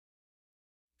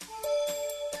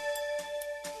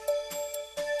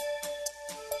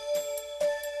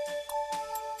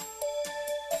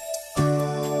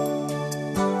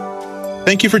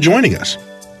Thank you for joining us.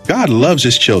 God loves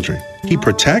His children. He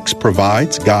protects,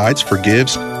 provides, guides,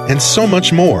 forgives, and so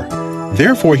much more.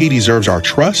 Therefore, He deserves our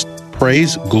trust,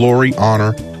 praise, glory,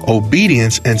 honor,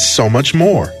 obedience, and so much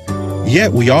more.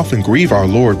 Yet we often grieve our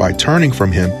Lord by turning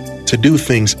from Him to do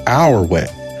things our way,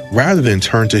 rather than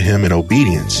turn to Him in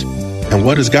obedience. And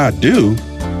what does God do?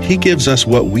 He gives us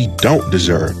what we don't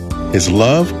deserve, His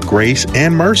love, grace,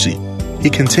 and mercy. He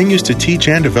continues to teach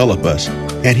and develop us,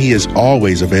 and He is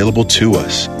always available to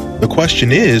us. The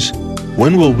question is,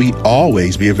 when will we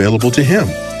always be available to Him?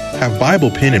 Have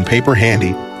Bible, pen, and paper handy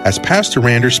as Pastor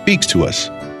Rander speaks to us.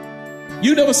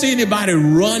 You never see anybody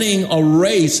running a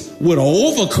race with an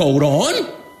overcoat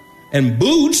on and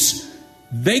boots.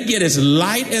 They get as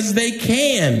light as they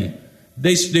can.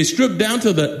 They strip down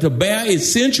to bare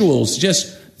essentials,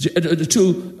 just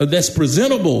that's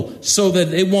presentable, so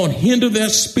that they won't hinder their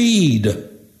speed.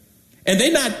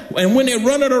 And when they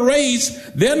run at a race,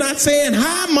 they're not saying,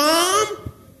 "Hi,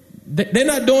 Mom." They're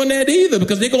not doing that either,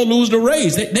 because they're gonna lose the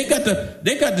race. They got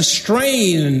to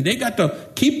strain, and they got to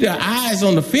keep their eyes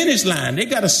on the finish line. They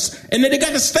got to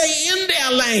stay in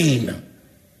their lane.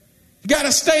 You got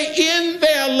to stay in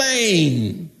their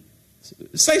lane.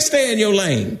 Say, stay in your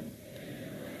lane.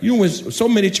 You know, so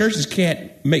many churches can't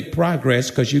make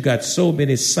progress because you got so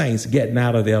many saints getting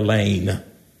out of their lane.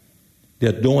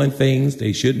 They're doing things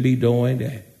they shouldn't be doing. There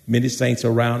are many saints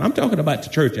around. I'm talking about the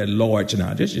church at large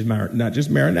now. Not just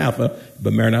Maranatha,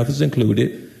 but Maranatha's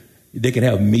included. They can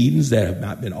have meetings that have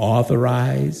not been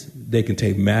authorized. They can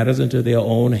take matters into their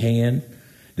own hand.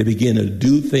 They begin to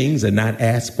do things and not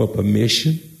ask for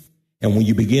permission. And when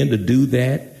you begin to do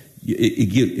that,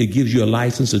 it gives you a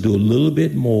license to do a little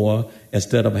bit more,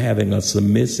 instead of having a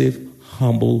submissive,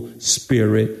 humble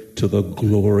spirit to the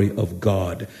glory of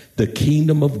God. The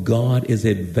kingdom of God is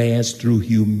advanced through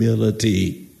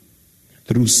humility,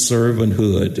 through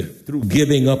servanthood, through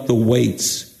giving up the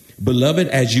weights. Beloved,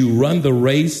 as you run the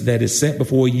race that is set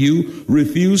before you,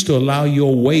 refuse to allow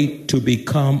your weight to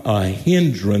become a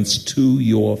hindrance to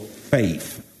your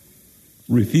faith.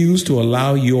 Refuse to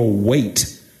allow your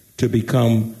weight to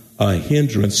become a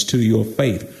hindrance to your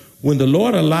faith. When the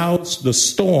Lord allows the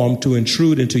storm to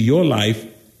intrude into your life,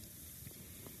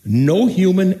 no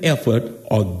human effort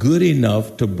are good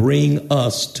enough to bring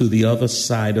us to the other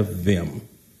side of them.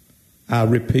 I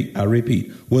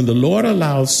repeat, when the Lord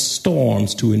allows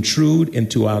storms to intrude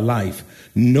into our life,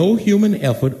 no human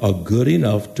effort are good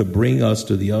enough to bring us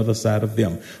to the other side of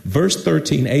them. Verse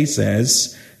 13a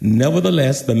says,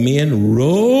 nevertheless, the men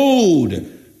rowed.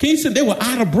 King said they were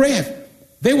out of breath.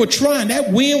 They were trying.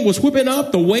 That wind was whipping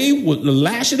up. The wave was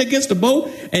lashing against the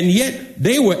boat. And yet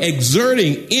they were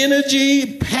exerting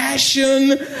energy,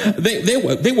 passion.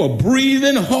 They were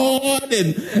breathing hard,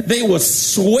 and they were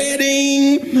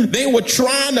sweating. They were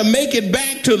trying to make it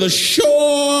back to the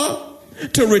shore,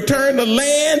 to return to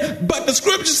land. But the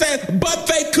scripture says, but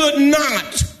they could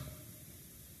not.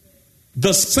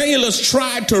 The sailors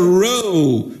tried to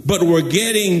row, but were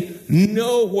getting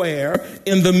nowhere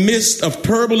in the midst of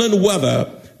turbulent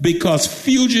weather, because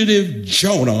fugitive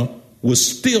Jonah was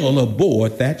still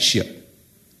aboard that ship.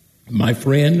 My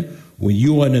friend, when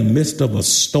you are in the midst of a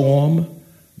storm,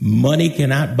 money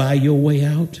cannot buy your way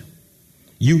out.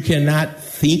 You cannot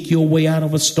think your way out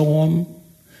of a storm.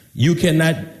 You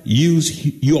cannot use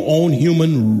your own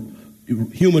human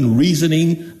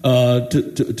reasoning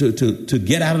to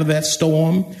get out of that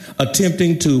storm.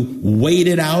 Attempting to wait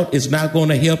it out is not going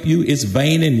to help you. It's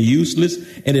vain and useless,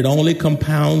 and it only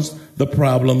compounds the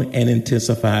problem and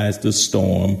intensifies the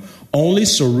storm. Only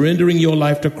surrendering your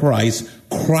life to Christ,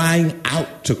 crying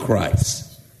out to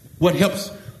Christ. What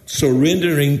helps?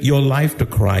 Surrendering your life to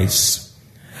Christ,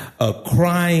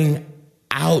 crying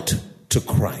out to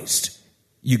Christ.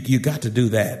 You got to do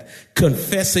that.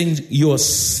 Confessing your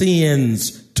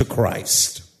sins to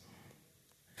Christ.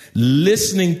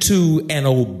 Listening to and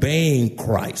obeying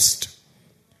Christ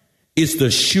is the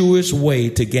surest way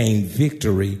to gain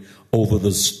victory over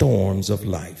the storms of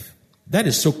life. That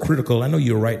is so critical. I know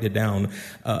you're writing it down.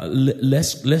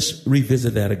 Let's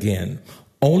revisit that again.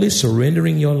 Only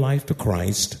surrendering your life to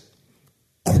Christ,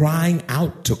 crying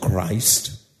out to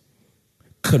Christ,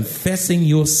 confessing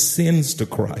your sins to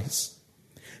Christ,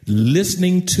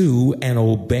 listening to and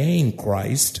obeying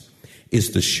Christ is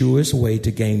the surest way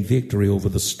to gain victory over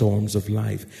the storms of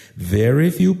life. Very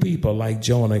few people like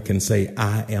Jonah can say,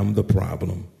 I am the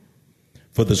problem.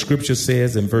 For the scripture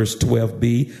says in verse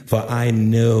 12b, for I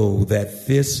know that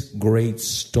this great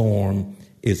storm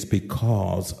is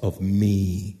because of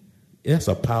me. That's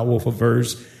a powerful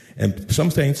verse. And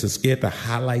some saints are scared to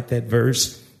highlight that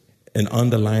verse and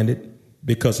underline it.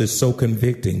 because it's so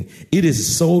convicting. It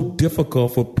is so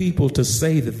difficult for people to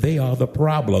say that they are the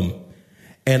problem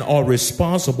and are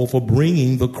responsible for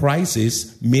bringing the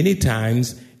crisis many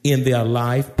times in their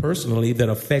life personally that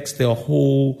affects their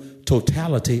whole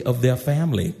totality of their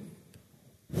family.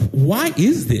 Why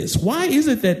is this? Why is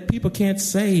it that people can't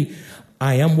say,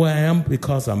 I am where I am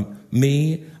because I'm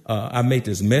me, I made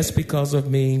this mess because of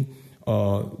me,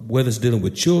 whether it's dealing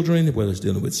with children, whether it's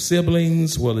dealing with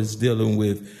siblings, whether it's dealing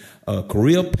with a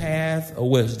career path, or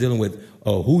whether it's dealing with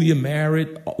who you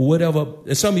married, whatever.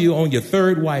 And some of you on your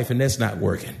third wife and that's not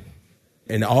working.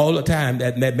 And all the time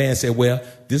that man said, well,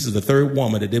 this is the third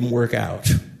woman that didn't work out.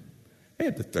 Hey,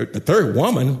 the third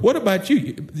woman, what about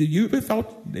you? You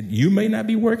thought that you may not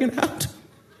be working out?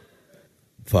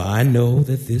 For I know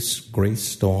that this great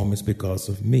storm is because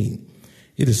of me.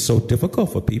 It is so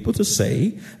difficult for people to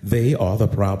say they are the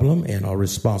problem and are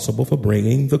responsible for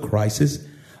bringing the crisis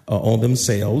on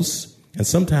themselves. And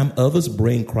sometimes others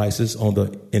bring crisis on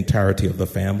the entirety of the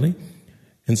family.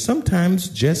 And sometimes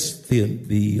just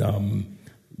the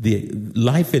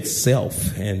life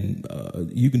itself, and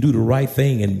you can do the right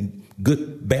thing and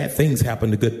bad things happen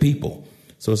to good people.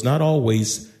 So it's not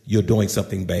always you're doing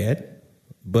something bad,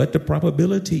 but the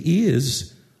probability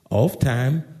is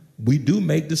oftentimes we do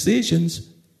make decisions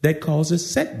that causes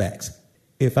setbacks.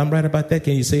 If I'm right about that,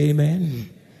 can you say amen?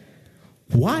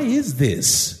 Why is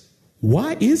this?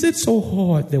 Why is it so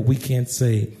hard that we can't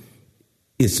say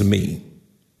it's me?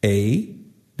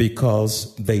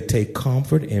 Because they take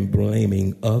comfort in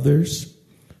blaming others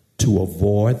to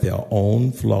avoid their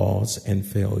own flaws and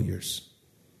failures.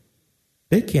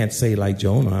 They can't say like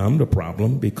Jonah, I'm the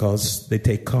problem, because they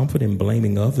take comfort in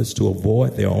blaming others to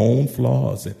avoid their own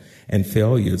flaws and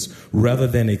failures rather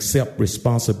than accept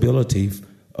responsibility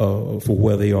for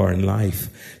where they are in life.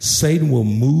 Satan will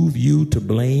move you to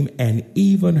blame and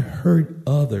even hurt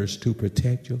others to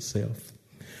protect yourself.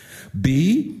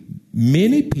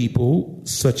 Many people,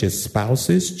 such as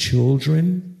spouses,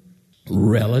 children,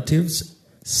 relatives,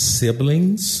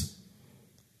 siblings,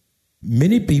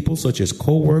 many people, such as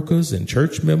co-workers and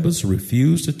church members,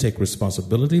 refuse to take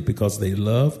responsibility because they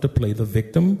love to play the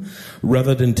victim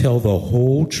rather than tell the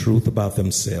whole truth about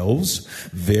themselves.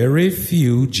 Very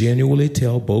few genuinely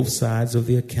tell both sides of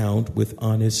the account with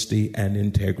honesty and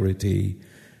integrity.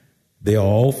 They are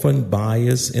often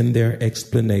biased in their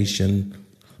explanation,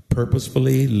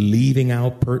 purposefully leaving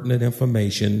out pertinent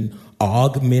information,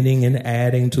 augmenting and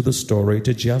adding to the story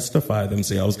to justify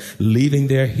themselves, leaving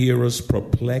their hearers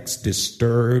perplexed,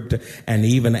 disturbed, and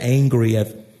even angry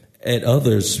at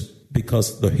others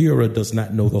because the hearer does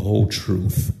not know the whole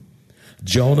truth.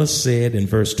 Jonah said in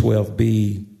verse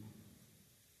 12b,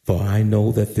 for I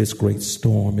know that this great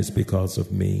storm is because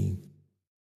of me.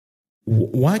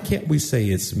 Why can't we say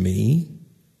it's me?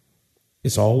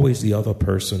 It's always the other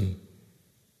person.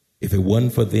 If it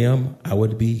wasn't for them, I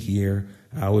would be here.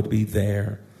 I would be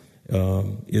there.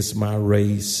 It's my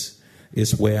race.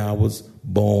 It's where I was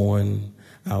born.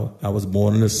 I was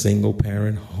born in a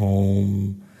single-parent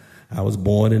home. I was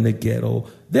born in the ghetto.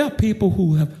 There are people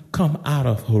who have come out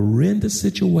of horrendous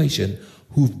situation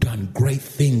who've done great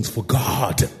things for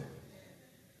God.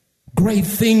 Great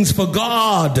things for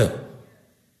God.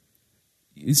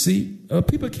 You see,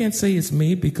 people can't say it's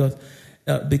me because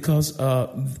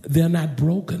they're not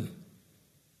broken.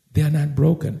 They're not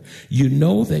broken. You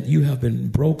know that you have been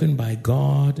broken by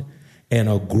God and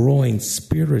are growing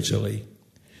spiritually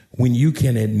when you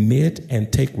can admit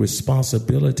and take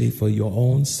responsibility for your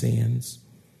own sins,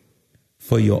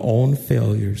 for your own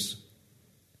failures.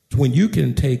 When you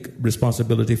can take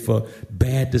responsibility for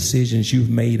bad decisions you've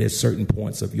made at certain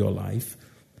points of your life.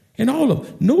 And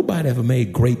nobody ever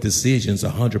made great decisions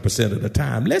 100% of the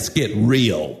time. Let's get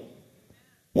real.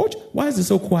 Why is it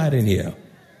so quiet in here?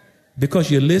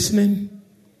 Because you're listening?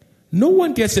 No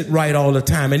one gets it right all the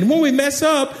time. And when we mess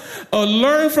up,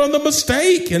 learn from the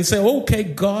mistake and say, okay,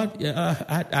 God,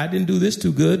 I didn't do this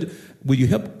too good. Will you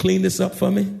help clean this up for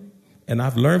me? And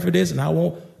I've learned for this, and I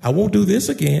won't do this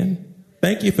again.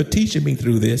 Thank you for teaching me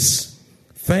through this.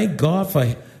 Thank God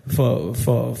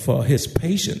for his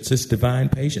patience, his divine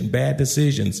patience, bad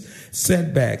decisions,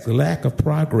 setbacks, lack of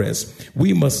progress.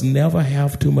 We must never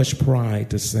have too much pride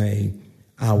to say,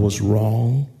 I was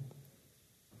wrong.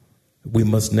 We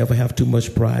must never have too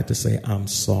much pride to say, I'm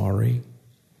sorry.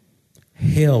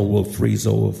 Hell will freeze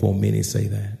over for many say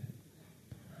that.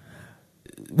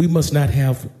 We must not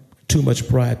have too much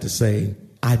pride to say,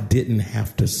 I didn't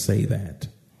have to say that.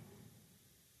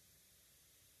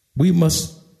 We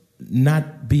must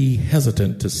not be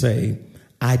hesitant to say,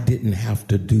 I didn't have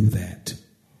to do that.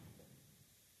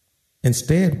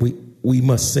 Instead, we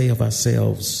must say of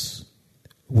ourselves,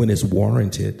 when it's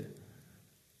warranted,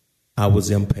 I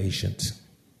was impatient.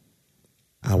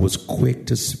 I was quick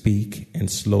to speak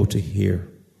and slow to hear.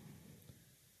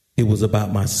 It was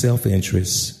about my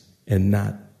self-interest and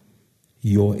not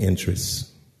your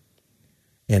interests.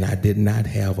 And I did not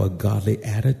have a godly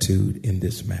attitude in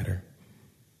this matter.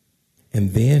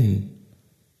 And then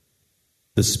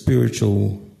the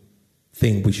spiritual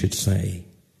thing we should say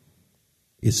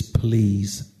is,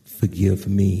 please forgive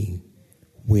me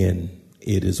when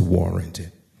it is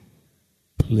warranted.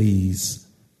 Please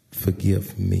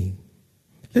forgive me.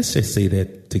 Let's just say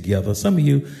that together. Some of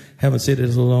you haven't said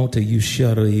it so long till you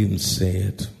shudder even say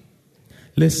it.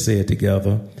 Let's say it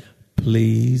together.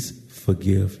 Please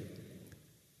forgive.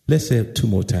 Let's say it 2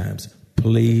 more times.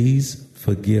 Please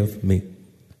forgive me.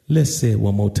 Let's say it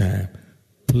 1 more time.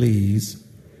 Please.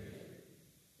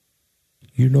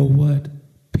 You know what?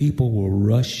 People will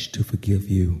rush to forgive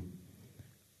you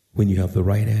when you have the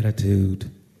right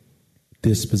attitude,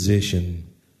 disposition,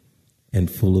 and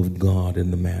full of God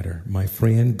in the matter. My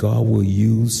friend, God will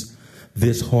use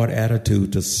this hard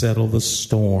attitude to settle the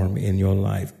storm in your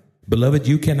life. Beloved,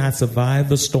 you cannot survive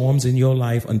the storms in your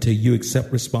life until you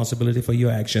accept responsibility for your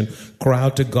action, cry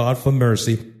out to God for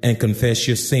mercy, and confess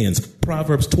your sins.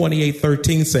 Proverbs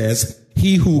 28:13 says,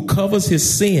 he who covers his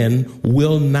sin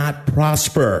will not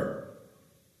prosper.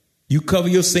 You cover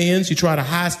your sins, you try to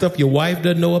hide stuff your wife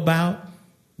doesn't know about,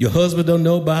 your husband don't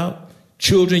know about,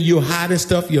 children, you're hiding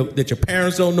stuff that your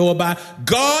parents don't know about.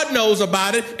 God knows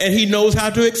about it, and he knows how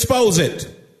to expose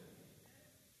it.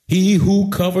 He who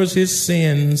covers his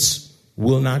sins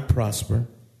will not prosper.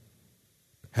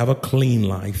 Have a clean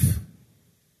life.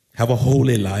 Have a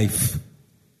holy life.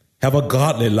 Have a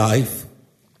godly life.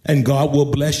 And God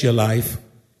will bless your life.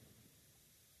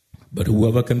 But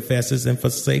whoever confesses and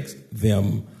forsakes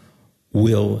them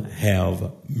will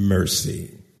have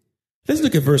mercy. Let's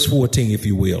look at verse 14, if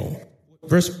you will.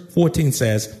 Verse 14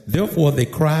 says, therefore they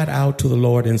cried out to the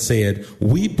Lord and said,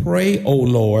 we pray, O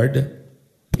Lord,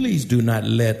 please do not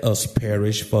let us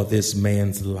perish for this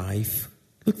man's life.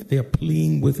 Look, they're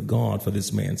pleading with God for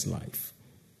this man's life.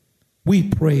 We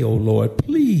pray, O Lord,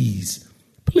 please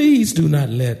do not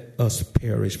let us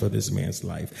perish for this man's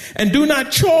life. And do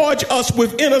not charge us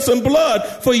with innocent blood,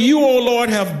 for you, O Lord,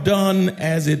 have done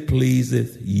as it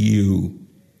pleaseth you.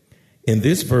 In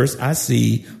this verse, I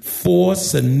see 4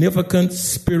 significant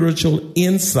spiritual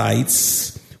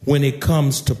insights when it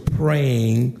comes to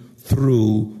praying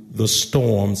through the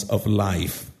storms of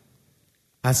life.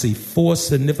 I see 4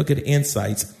 significant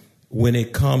insights when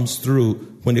it comes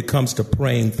to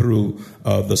praying through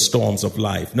the storms of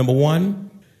life. Number 1,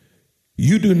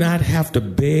 you do not have to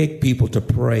beg people to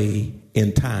pray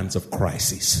in times of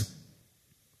crisis.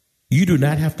 You do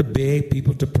not have to beg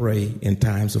people to pray in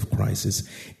times of crisis.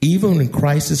 Even when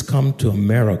crisis come to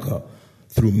America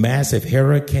through massive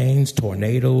hurricanes,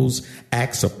 tornadoes,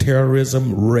 acts of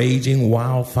terrorism, raging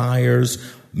wildfires,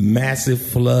 massive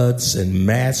floods, and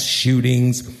mass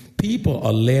shootings, people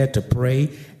are led to pray,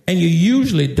 and you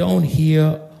usually don't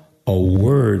hear a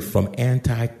word from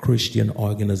anti-Christian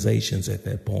organizations at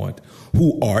that point,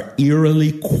 who are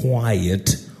eerily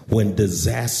quiet when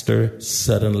disaster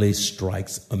suddenly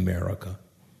strikes America.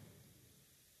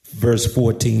 Verse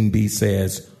 14b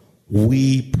says,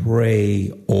 we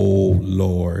pray, O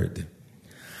Lord.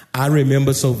 I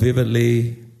remember so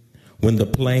vividly when the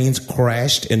planes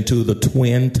crashed into the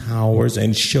Twin Towers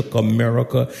and shook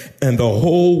America and the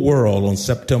whole world on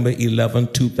September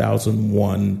 11,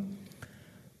 2001.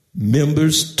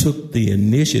 Members took the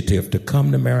initiative to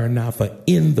come to Maranatha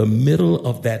in the middle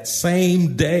of that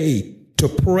same day to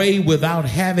pray without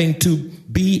having to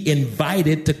be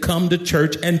invited to come to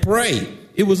church and pray.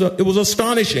 It was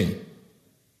astonishing.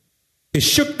 It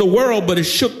shook the world, but it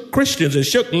shook Christians. It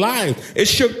shook lives. It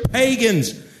shook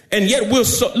pagans. And yet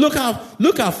look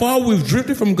how far we've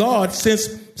drifted from God since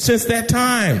that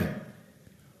time.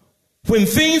 When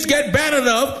things get bad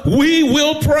enough, we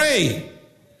will pray.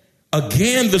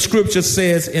 Again, the scripture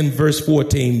says in verse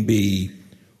 14b,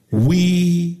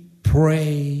 we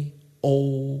pray,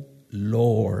 O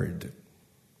Lord.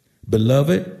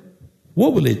 Beloved,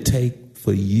 what will it take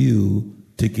for you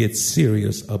to get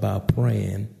serious about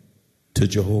praying to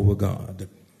Jehovah God?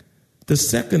 The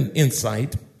second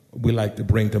insight we like to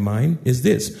bring to mind is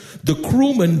this. The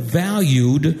crewmen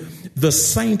valued the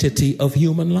sanctity of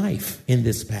human life in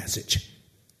this passage.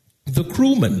 The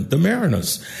crewmen, the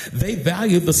mariners, they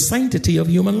value the sanctity of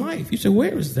human life. You say,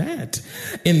 where is that?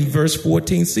 In verse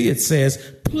 14c, it says,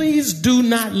 please do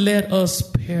not let us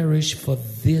perish for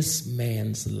this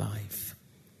man's life.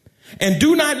 And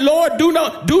do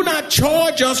not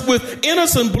charge us with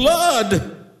innocent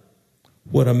blood.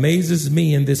 What amazes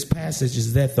me in this passage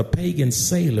is that the pagan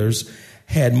sailors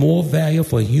had more value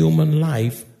for human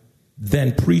life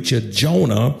than preacher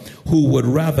Jonah, who would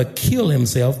rather kill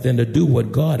himself than to do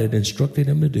what God had instructed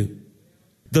him to do.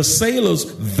 The sailors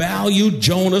valued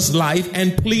Jonah's life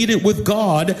and pleaded with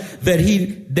God that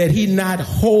he not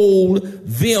hold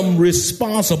them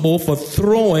responsible for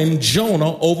throwing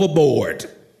Jonah overboard.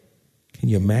 Can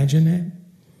you imagine that?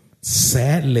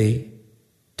 Sadly,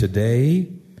 today,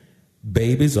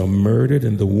 babies are murdered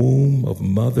in the womb of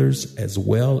mothers as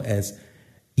well as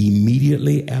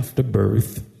immediately after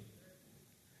birth.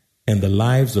 And the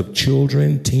lives of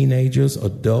children, teenagers,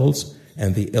 adults,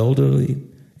 and the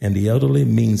elderly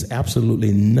means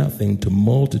absolutely nothing to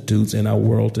multitudes in our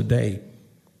world today.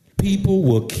 People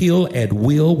will kill at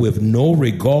will with no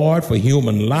regard for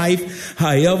human life.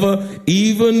 However,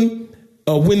 even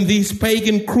when these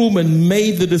pagan crewmen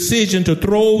made the decision to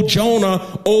throw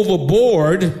Jonah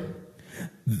overboard,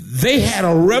 they had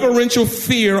a reverential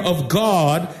fear of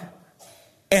God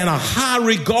and a high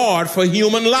regard for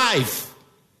human life.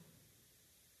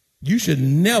 You should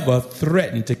never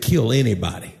threaten to kill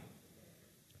anybody.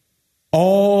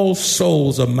 All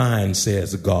souls are mine,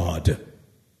 says God.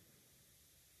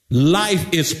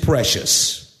 Life is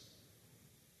precious.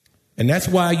 And that's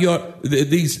why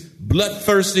these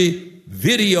bloodthirsty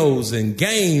videos and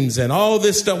games and all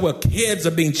this stuff where heads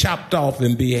are being chopped off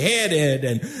and beheaded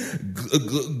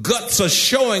and guts are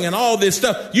showing and all this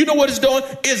stuff. You know what it's doing?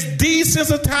 It's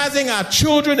desensitizing our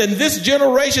children in this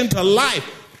generation to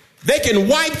life. They can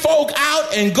wipe folk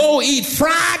out and go eat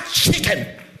fried chicken.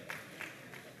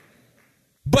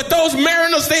 But those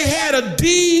mariners, they had a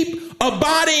deep,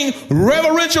 abiding,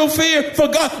 reverential fear for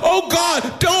God. Oh God,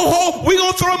 we're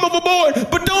going to throw them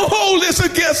overboard, but don't hold this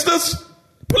against us.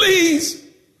 Please,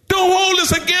 don't hold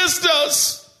this against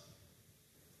us.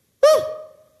 Woo.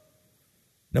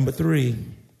 Number 3,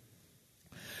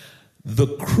 the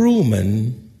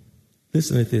crewmen,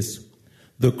 listen to this.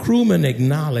 The crewmen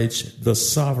acknowledged the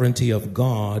sovereignty of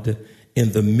God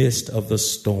in the midst of the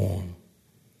storm.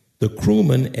 The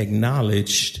crewmen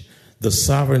acknowledged the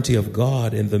sovereignty of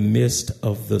God in the midst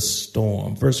of the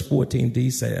storm. Verse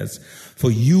 14d says,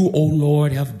 "For you, O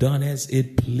Lord, have done as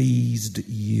it pleased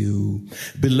you."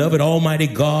 Beloved, Almighty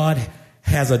God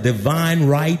has a divine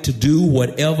right to do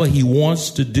whatever he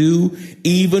wants to do,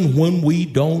 even when we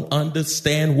don't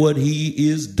understand what he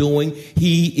is doing.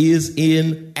 He is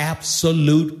in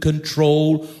absolute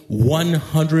control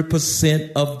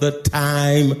 100% of the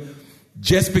time.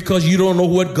 Just because you don't know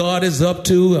what God is up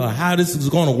to or how this is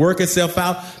going to work itself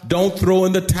out, don't throw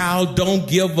in the towel. Don't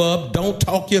give up. Don't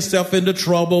talk yourself into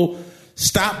trouble.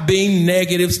 Stop being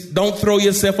negative. Don't throw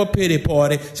yourself a pity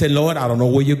party. Say, Lord, I don't know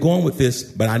where you're going with this,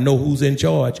 but I know who's in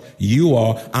charge. You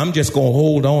are. I'm just going to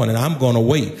hold on and I'm going to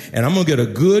wait. And I'm going to get a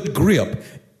good grip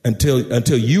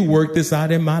until you work this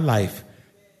out in my life.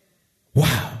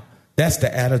 Wow. That's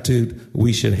the attitude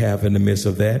we should have in the midst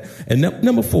of that. And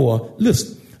number 4,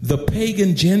 listen, the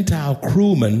pagan Gentile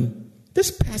crewmen,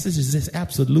 this passage is just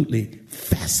absolutely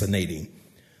fascinating.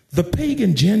 The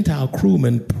pagan Gentile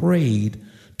crewmen prayed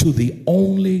to the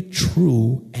only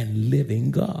true and living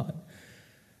God.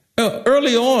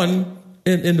 Early on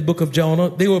in the book of Jonah,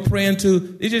 they were praying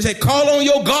they just said, call on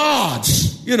your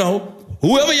gods. You know,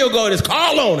 whoever your God is,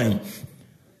 call on him.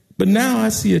 But now I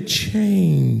see a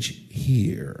change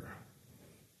here.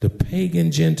 The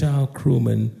pagan Gentile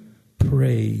crewmen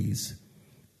praise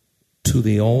to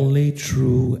the only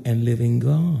true and living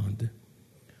God.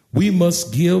 We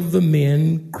must give the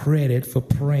men credit for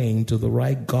praying to the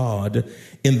right God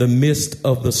in the midst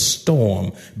of the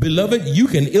storm. Beloved, you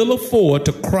can ill afford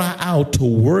to cry out to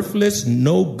worthless,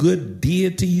 no good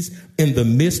deities in the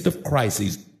midst of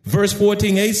crises. Verse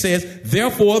 14a says,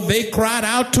 therefore they cried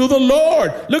out to the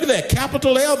Lord. Look at that,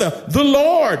 capital L there, the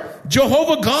Lord,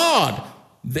 Jehovah God.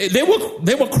 They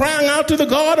were crying out to the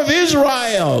God of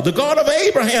Israel, the God of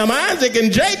Abraham, Isaac,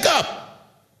 and Jacob.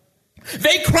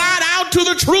 They cried out to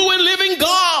the true and living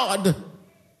God.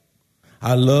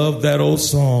 I love that old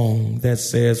song that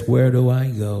says, where do I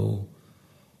go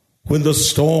when the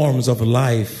storms of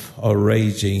life are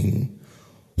raging?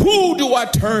 Who do I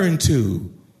turn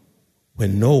to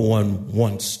when no one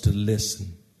wants to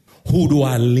listen? Who do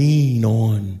I lean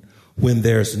on when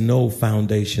there's no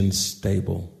foundation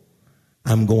stable?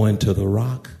 I'm going to the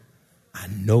rock. I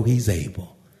know he's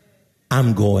able.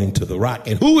 I'm going to the rock.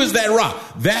 And who is that rock?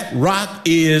 That rock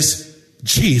is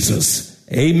Jesus.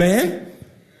 Amen.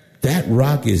 That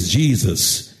rock is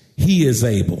Jesus. He is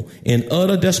able. In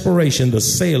utter desperation, the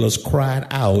sailors cried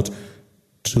out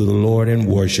to the Lord in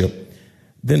worship.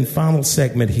 Then final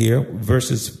segment here,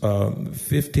 verses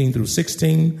 15 through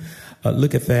 16.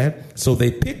 Look at that. So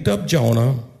they picked up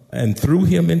Jonah and threw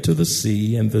him into the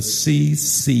sea, and the sea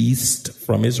ceased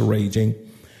from his raging.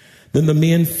 Then the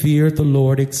men feared the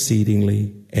Lord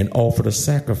exceedingly and offered a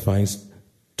sacrifice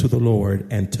to the Lord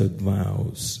and took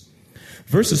vows.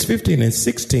 Verses 15 and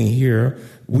 16 here,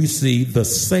 we see the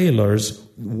sailors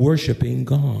worshiping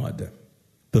God.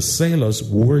 The sailors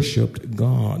worshiped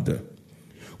God.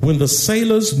 When the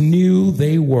sailors knew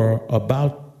they were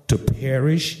about to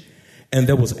perish and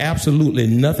there was absolutely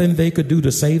nothing they could do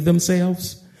to save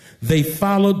themselves, they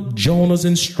followed Jonah's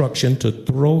instruction to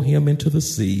throw him into the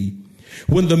sea.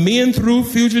 When the men threw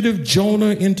fugitive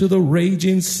Jonah into the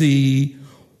raging sea,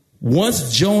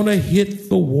 once Jonah hit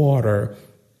the water,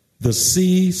 the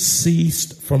sea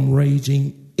ceased from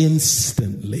raging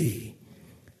instantly,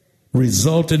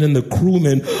 resulting in the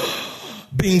crewmen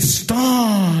being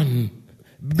stunned,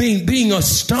 being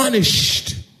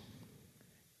astonished.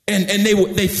 And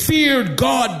they feared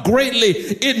God greatly.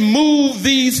 It moved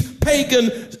these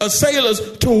pagan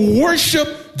sailors to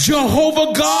worship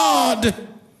Jehovah God.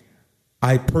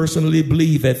 I personally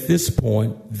believe at this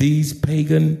point, these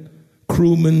pagan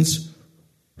crewmen,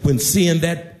 when seeing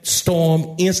that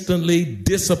storm instantly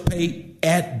dissipate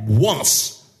at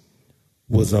once,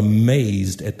 was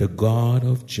amazed at the God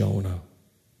of Jonah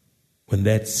when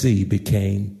that sea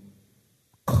became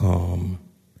calm.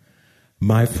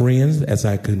 My friends, as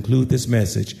I conclude this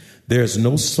message, there's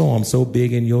no storm so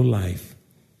big in your life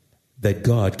that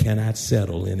God cannot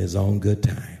settle in his own good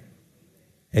time.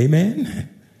 Amen?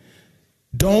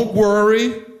 Don't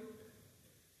worry.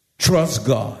 Trust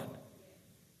God.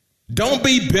 Don't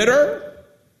be bitter.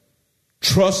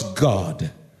 Trust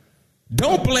God.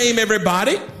 Don't blame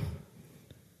everybody.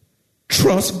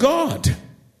 Trust God.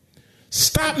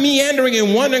 Stop meandering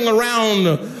and wandering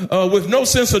around with no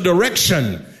sense of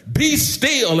direction. Be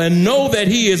still and know that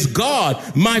he is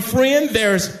God. My friend,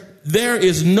 there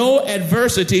is no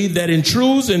adversity that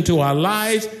intrudes into our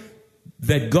lives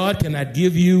that God cannot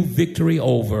give you victory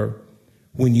over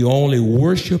when you only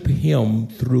worship him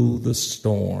through the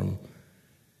storm.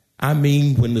 I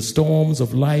mean, when the storms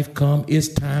of life come, it's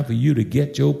time for you to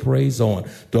get your praise on.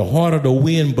 The harder the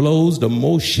wind blows, the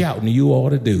more shouting you ought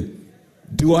to do.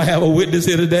 Do I have a witness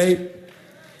here today?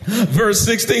 Verse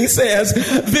 16 says,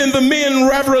 then the men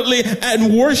reverently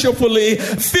and worshipfully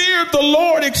feared the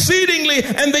Lord exceedingly,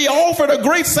 and they offered a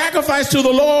great sacrifice to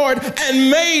the Lord and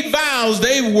made vows.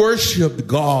 They worshiped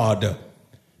God.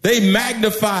 They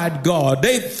magnified God.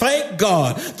 They thanked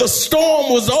God. The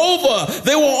storm was over.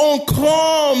 They were on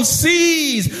calm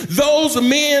seas. Those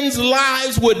men's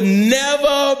lives would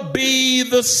never be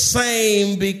the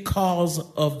same because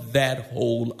of that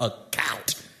whole account.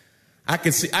 I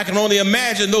can only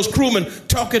imagine those crewmen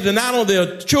talking to not only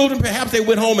their children, perhaps they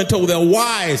went home and told their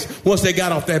wives once they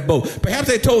got off that boat. Perhaps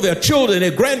they told their children,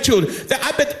 their grandchildren.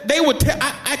 I bet they would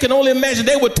I can only imagine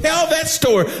they would tell that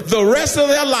story the rest of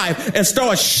their life and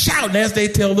start shouting as they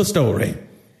tell the story.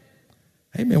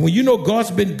 Amen. When you know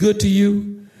God's been good to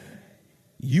you,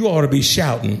 you ought to be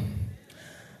shouting.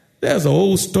 There's an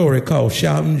old story called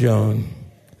Shouting John.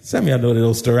 Some of y'all know that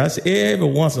old story. I say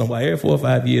every once in a while, every 4 or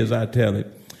 5 years, I tell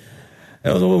it.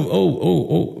 There was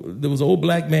there was an old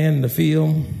black man in the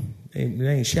field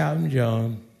named Shouting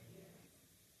John.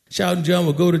 Shouting John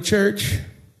would go to church,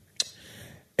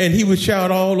 and he would shout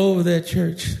all over that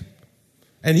church.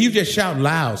 And he would just shout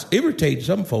loud, irritate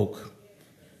some folk.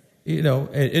 You know,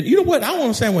 and you know what? I don't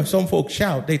understand when some folks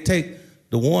shout, they take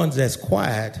the ones that's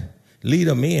quiet, lead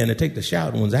them in, and take the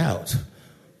shouting ones out.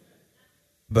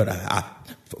 But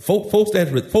folks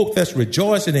that's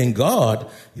rejoicing in God,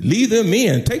 leave them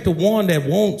in. Take the one that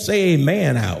won't say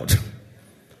amen out.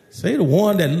 Say the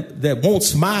one that won't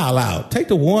smile out. Take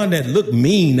the one that look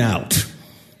mean out.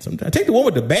 Sometimes take the one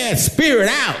with the bad spirit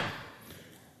out.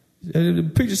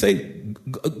 The preacher say,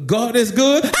 God is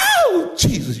good. Oh,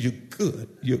 Jesus, you're good.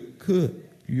 You're good.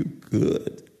 You're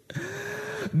good.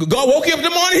 God woke you up in the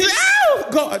morning. He said, oh,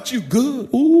 God, you good.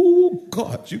 Oh,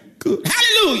 God, you good.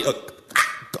 Hallelujah.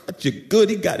 God, you're good.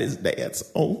 He got his dance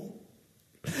on.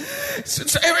 So,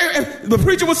 the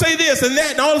preacher would say this and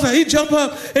that, and all of a sudden he'd jump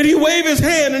up and he'd wave his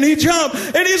hand and he'd jump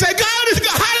and he'd say, God is good.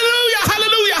 Hallelujah,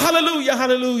 hallelujah, hallelujah,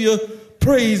 hallelujah.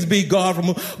 Praise be God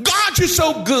from God, you're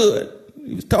so good.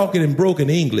 He was talking in broken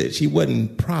English. He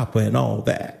wasn't proper and all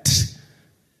that.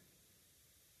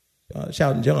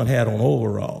 Shouting John had on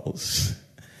overalls.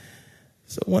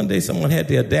 So one day someone had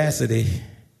the audacity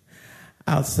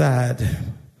outside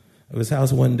of his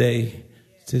house one day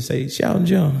to say, Shouting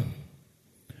John,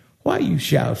 why you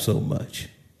shout so much?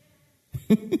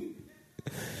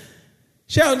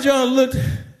 Shouting John looked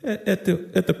at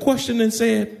the question and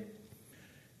said,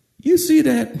 you see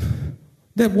that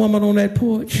That woman on that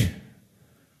porch,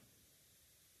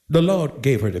 the Lord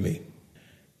gave her to me.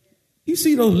 You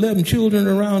see those 11 children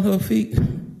around her feet?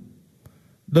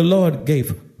 The Lord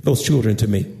gave those children to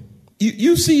me.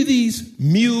 You see these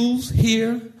mules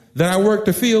here that I work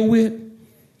the field with?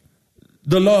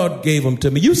 The Lord gave them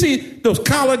to me. You see those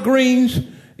collard greens?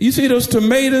 You see those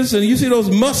tomatoes, and you see those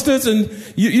mustards, and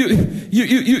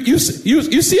you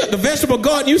see the vegetable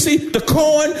garden. You see the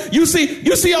corn. You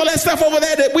see all that stuff over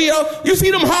there that you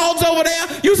see them hogs over there.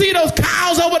 You see those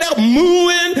cows over there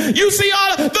mooing. You see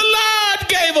the Lord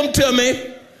gave them to me.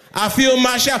 I feel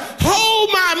my shout. Hold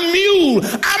my mule.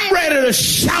 I'm ready to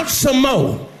shout some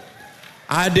more.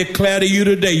 I declare to you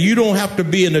today, you don't have to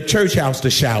be in the church house to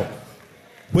shout.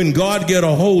 When God get a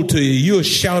hold to you, you'll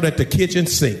shout at the kitchen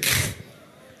sink.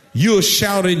 You'll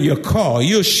shout in your car.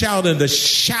 You'll shout in the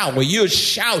shower. You'll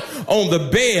shout on the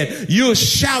bed. You'll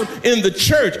shout in the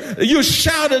church. You'll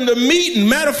shout in the meeting.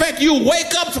 Matter of fact, you'll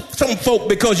wake up some folk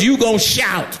because you're going to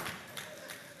shout.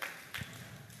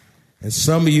 And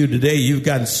some of you today, you've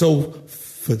gotten so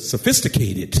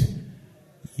sophisticated,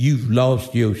 you've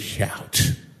lost your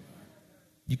shout.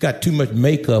 You got too much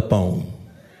makeup on.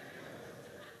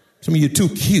 Some of you are too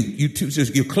cute.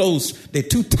 Your clothes, they're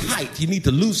too tight. You need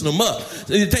to loosen them up.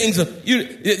 Things are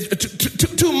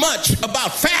too much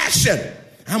about fashion.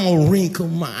 I'm going to wrinkle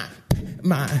my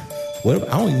whatever.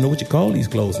 I don't even know what you call these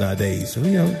clothes nowadays. So,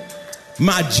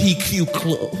 my GQ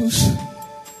clothes.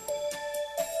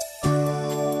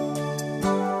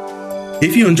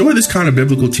 If you enjoy this kind of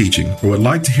biblical teaching or would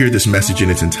like to hear this message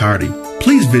in its entirety,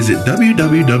 please visit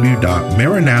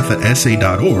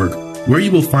www.maranathasa.org, where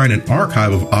you will find an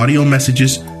archive of audio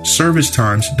messages, service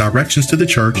times, directions to the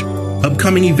church,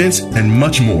 upcoming events, and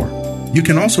much more. You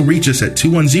can also reach us at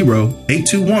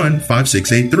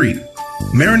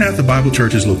 210-821-5683. Maranatha Bible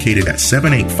Church is located at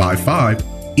 7855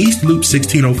 East Loop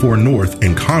 1604 North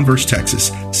in Converse,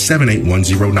 Texas,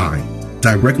 78109,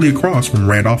 directly across from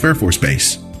Randolph Air Force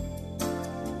Base.